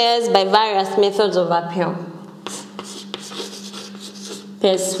services by various methods of appeal.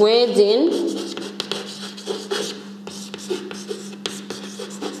 Persuading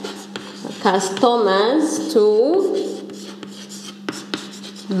customers to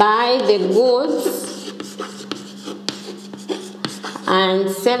buy the goods and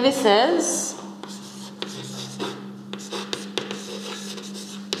services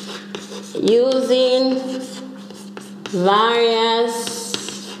using various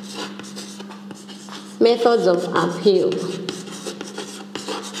methods of appeal.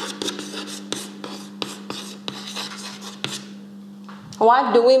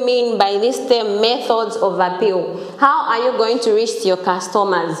 What do we mean by this term, methods of appeal? How are you going to reach your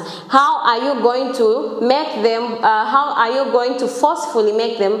customers? How are you going to make them, how are you going to forcefully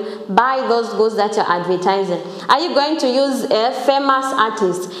make them buy those goods that you're advertising? Are you going to use a famous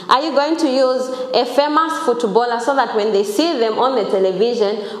artist? Are you going to use a famous footballer so that when they see them on the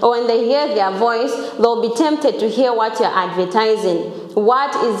television or when they hear their voice, they'll be tempted to hear what you're advertising?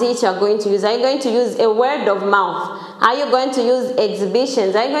 What is it you're going to use? Are you going to use a word of mouth? Are you going to use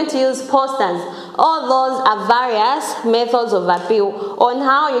exhibitions? Are you going to use posters? All those are various methods of appeal on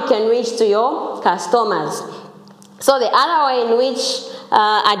how you can reach to your customers. So the other way in which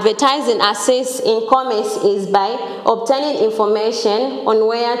advertising assists in commerce is by obtaining information on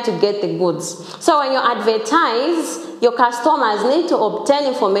where to get the goods. So when you advertise, your customers need to obtain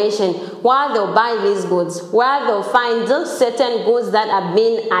information where they'll buy these goods, where they'll find certain goods that are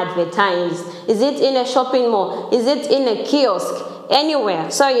being advertised. Is it in a shopping mall? Is it in a kiosk? Anywhere.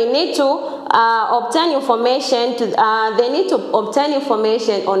 So you need to obtain information. They need to obtain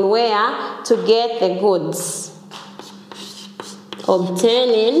information on where to get the goods.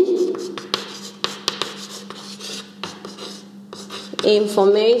 Obtaining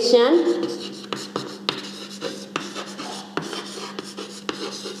information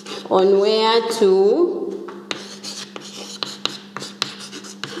on where to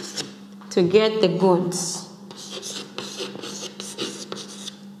get the goods.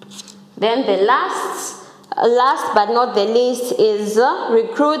 Then the last but not the least is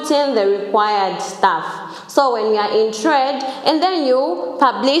recruiting the required staff. So when you are in trade and then you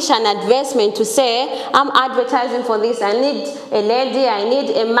publish an advertisement to say, I'm advertising for this, I need a lady, I need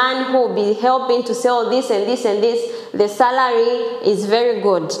a man who will be helping to sell this and this and this, the salary is very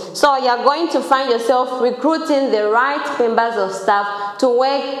good. So you are going to find yourself recruiting the right members of staff to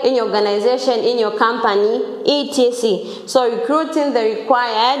work in your organization, in your company, etc. So recruiting the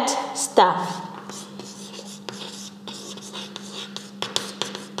required staff.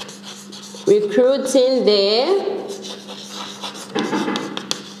 Recruiting the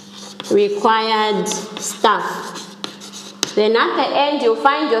required staff. Then at the end, you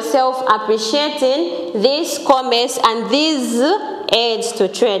find yourself appreciating this commerce and these aids to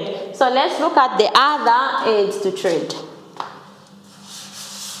trade. So let's look at the other aids to trade.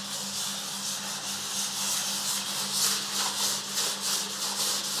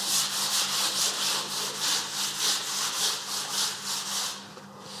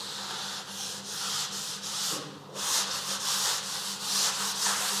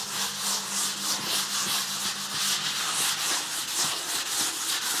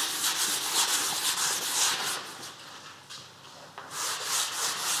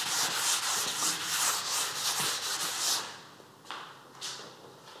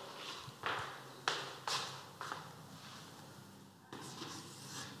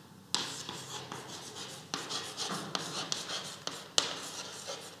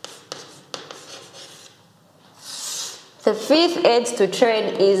 The fifth aid to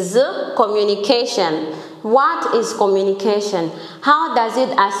trade is communication. What is communication? How does it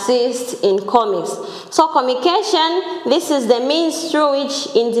assist in commerce? So communication, this is the means through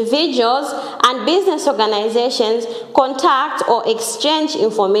which individuals and business organizations contact or exchange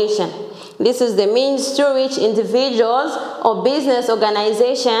information. This is the means through which individuals or business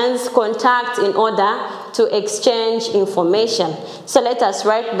organizations contact in order to exchange information. So let us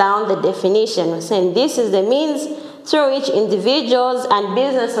write down the definition. We're saying this is the means through which individuals and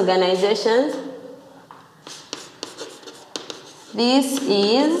business organizations, this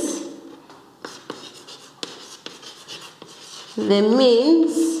is the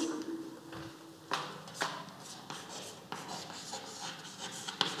means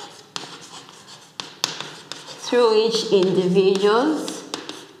through which individuals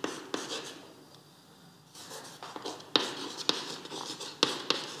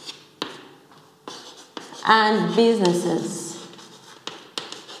and businesses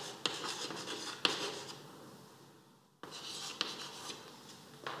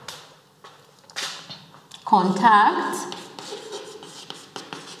contact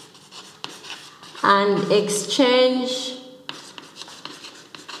and exchange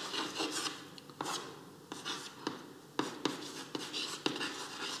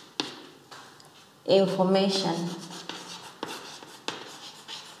information.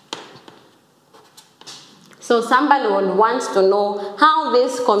 So somebody would want to know how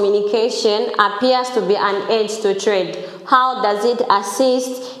this communication appears to be an aid to trade. How does it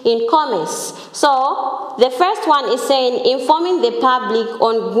assist in commerce? So the first one is saying informing the public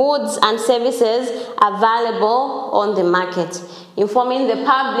on goods and services available on the market. Informing the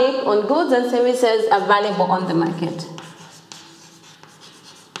public on goods and services available on the market.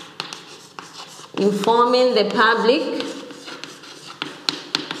 Informing the public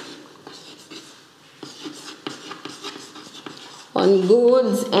on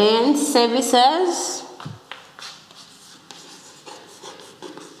goods and services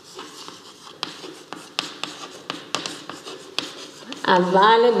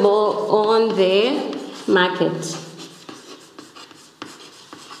available on the market.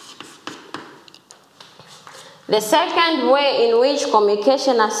 The second way in which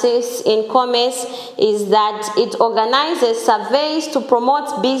communication assists in commerce is that it organizes surveys to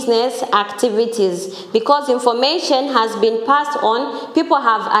promote business activities. Because information has been passed on, people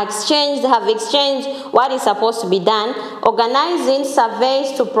have exchanged what is supposed to be done, organizing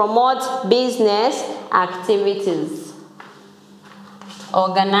surveys to promote business activities.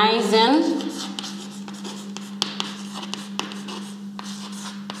 Organizing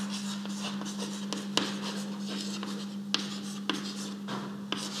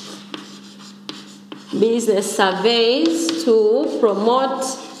business surveys to promote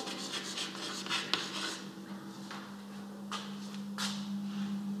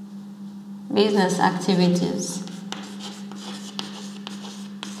business activities.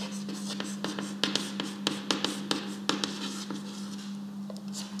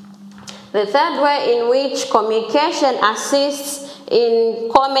 The third way in which communication assists in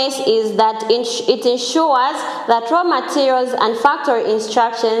commerce is that it ensures that raw materials and factory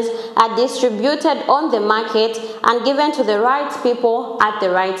instructions are distributed on the market and given to the right people at the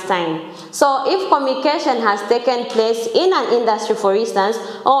right time. So if communication has taken place in an industry, for instance,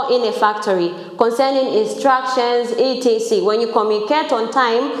 or in a factory concerning instructions, etc., when you communicate on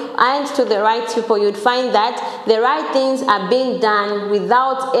time and to the right people, you'd find that the right things are being done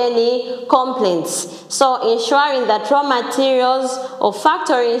without any complaints. So ensuring that raw materials or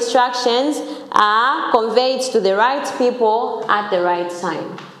factory instructions are conveyed to the right people at the right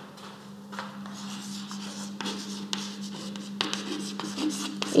time.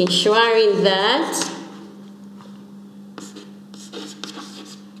 Ensuring that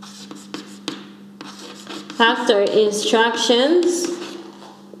factory instructions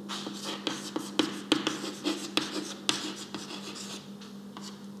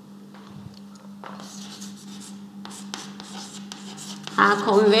are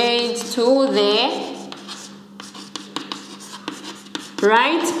conveyed to the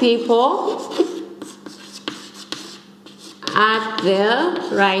right people at the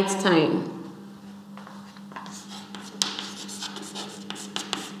right time.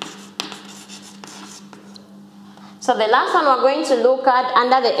 So the last one we're going to look at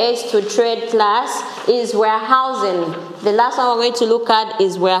under the aids to trade class is warehousing. The last one we're going to look at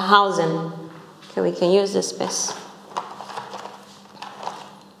is warehousing. Okay, we can use the space.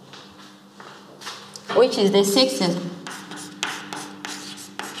 Which is the sixth.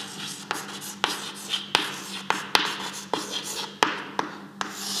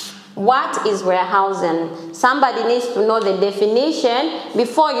 What is warehousing? Somebody needs to know the definition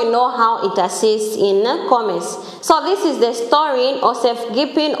before you know how it assists in commerce. So this is the storing or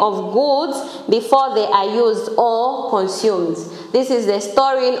safekeeping of goods before they are used or consumed. This is the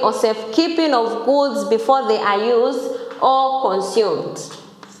storing or safekeeping of goods before they are used or consumed.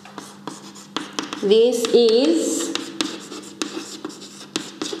 This is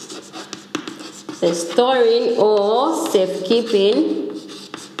the storing or safekeeping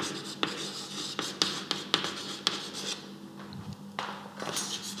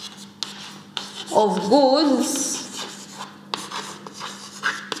of goods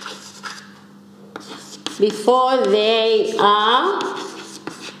before they are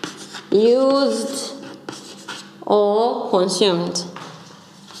used or consumed.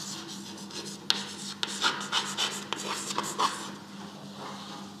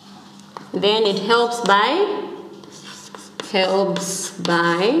 Then it helps by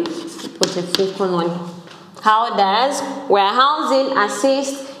put a full colon. How does warehousing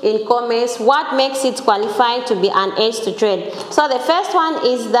assist in commerce? What makes it qualified to be an aid to trade? So the first one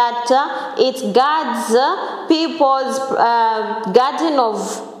is that it guards people's guarding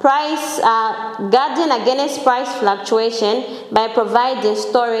against price fluctuation by providing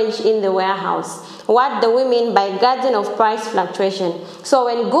storage in the warehouse. What do we mean by guarding of price fluctuation? So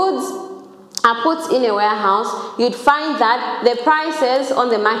when goods are put in a warehouse, you'd find that the prices on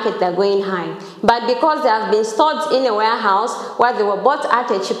the market are going high. But because they have been stored in a warehouse where they were bought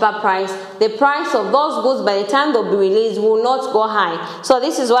at a cheaper price, the price of those goods by the time they'll be released will not go high. So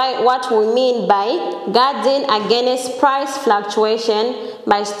this is what we mean by guarding against price fluctuation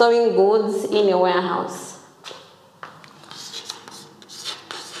by storing goods in a warehouse.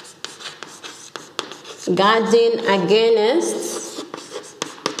 Guarding against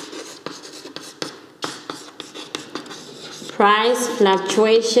price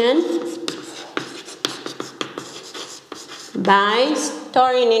fluctuation by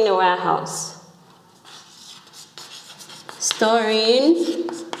storing in a warehouse. Storing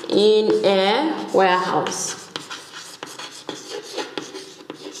in a warehouse.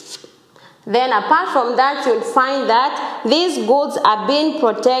 Then apart from that, you'll find that these goods are being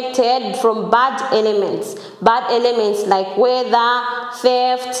protected from bad elements. Bad elements like weather,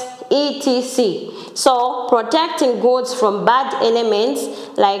 theft, etc. So protecting goods from bad elements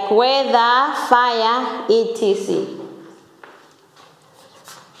like weather, fire, etc.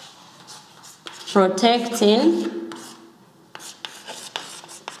 Protecting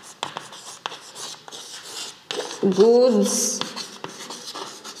goods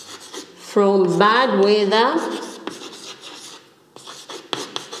from bad weather,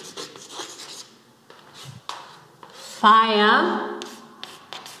 fire,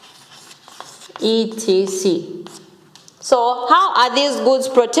 etc. So how are these goods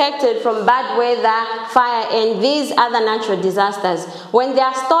protected from bad weather, fire, and these other natural disasters? When they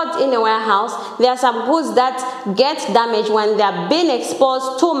are stored in a warehouse, there are some goods that get damaged when they are being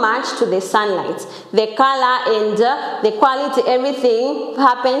exposed too much to the sunlight. The color and the quality, everything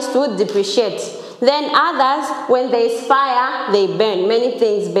happens to depreciate. Then others, when there is fire, they burn. Many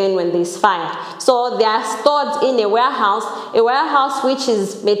things burn when there is fire. So they are stored in a warehouse which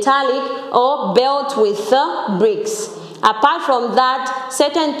is metallic or built with bricks. Apart from that,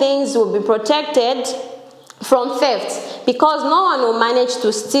 certain things will be protected from theft, because no one will manage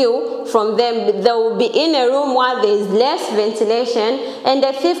to steal from them. They will be in a room where there is less ventilation, and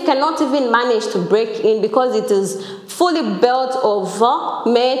the thief cannot even manage to break in because it is fully built of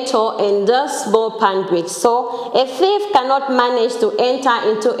metal and small pan bricks. So a thief cannot manage to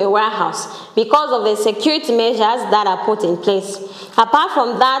enter into a warehouse because of the security measures that are put in place. Apart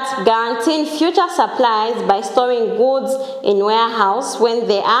from that, guaranteeing future supplies by storing goods in warehouse when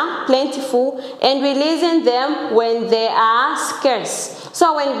they are plentiful and releasing them when they are scarce.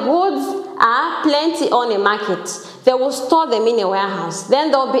 So when goods are plenty on a market, they will store them in a warehouse.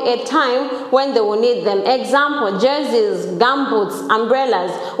 Then there will be a time when they will need them. Example, jerseys, gumboots,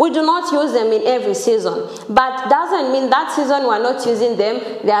 umbrellas. We do not use them in every season. But doesn't mean that season we are not using them,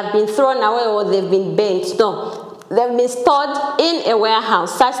 they have been thrown away or they've been bent. No. They've been stored in a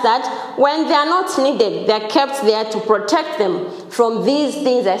warehouse such that when they are not needed, they are kept there to protect them from these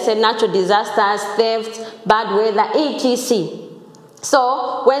things I said, natural disasters, theft, bad weather, etc.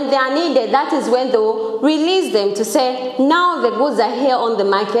 So when they are needed, that is when they will release them to say, now the goods are here on the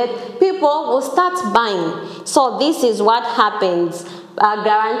market, people will start buying. So this is what happens,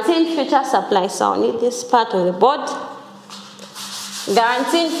 guaranteeing future supply. So I'll need this part of the board.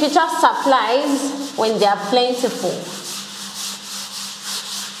 Guaranteeing future supplies when they are plentiful.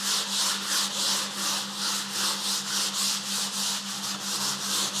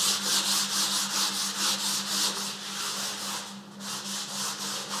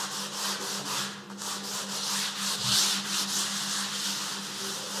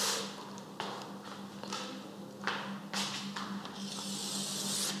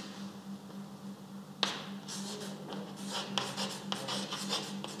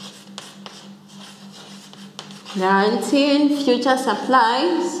 Guaranteeing future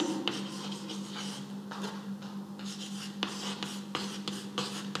supplies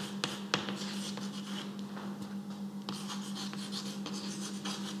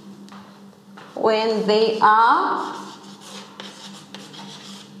when they are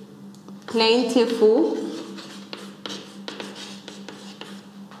plentiful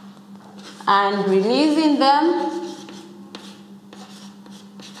and releasing them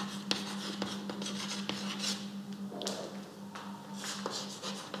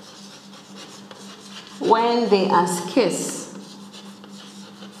when they are scarce.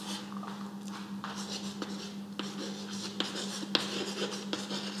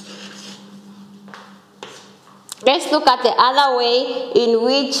 Let's look at the other way in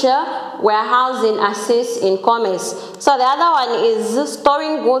which warehousing assists in commerce. So the other one is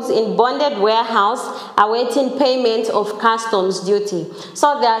storing goods in bonded warehouse awaiting payment of customs duty.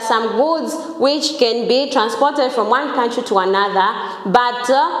 So there are some goods which can be transported from one country to another, but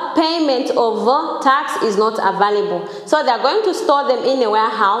payment of tax is not available. So they are going to store them in a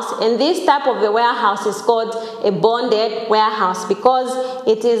warehouse, and this type of the warehouse is called a bonded warehouse because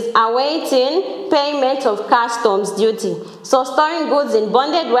it is awaiting payment of customs duty. So storing goods in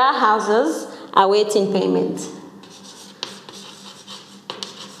bonded warehouses awaiting payment.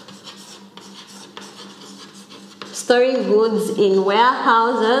 Storing goods in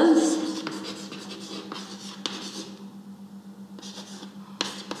warehouses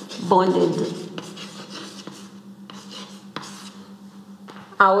bonded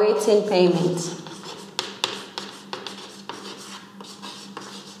awaiting payment.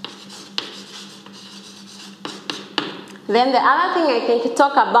 Then the other thing I can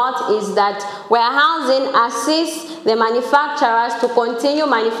talk about is that warehousing assists the manufacturers to continue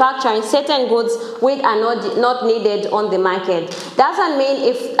manufacturing certain goods which are not needed on the market. Doesn't mean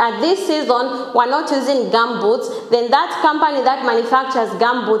if at this season we're not using gumboots, then that company that manufactures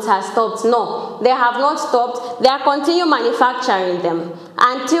gumboots has stopped. No, they have not stopped. They are continue manufacturing them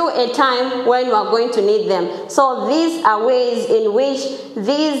until a time when we are going to need them. So these are ways in which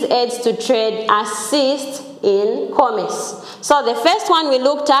these aids to trade assist in commerce. So the first one we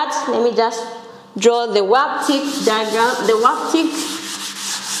looked at, let me just draw the waptic diagram, the waptic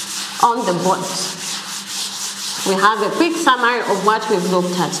on the board. We have a quick summary of what we've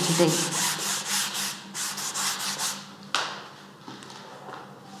looked at today.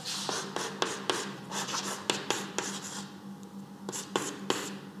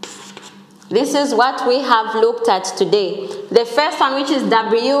 This is what we have looked at today. The first one, which is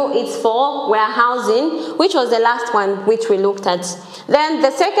W, is for warehousing, which was the last one which we looked at. Then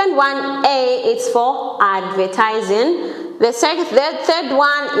the second one, A, it's for advertising. The third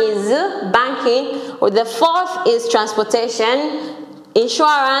one is banking. The fourth is transportation,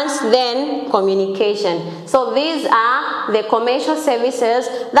 insurance, then communication. So these are the commercial services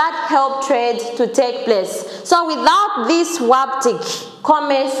that help trade to take place. So without this WAPTIC,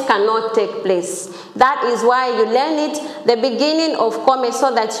 commerce cannot take place. That is why you learn it, the beginning of commerce,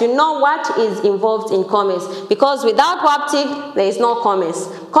 so that you know what is involved in commerce. Because without WAPTIC, there is no commerce.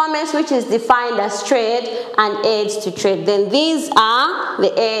 Commerce, which is defined as trade and aids to trade. Then these are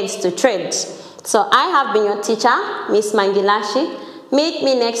the aids to trade. So I have been your teacher, Miss Mangilashi. Meet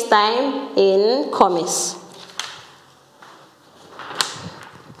me next time in commerce.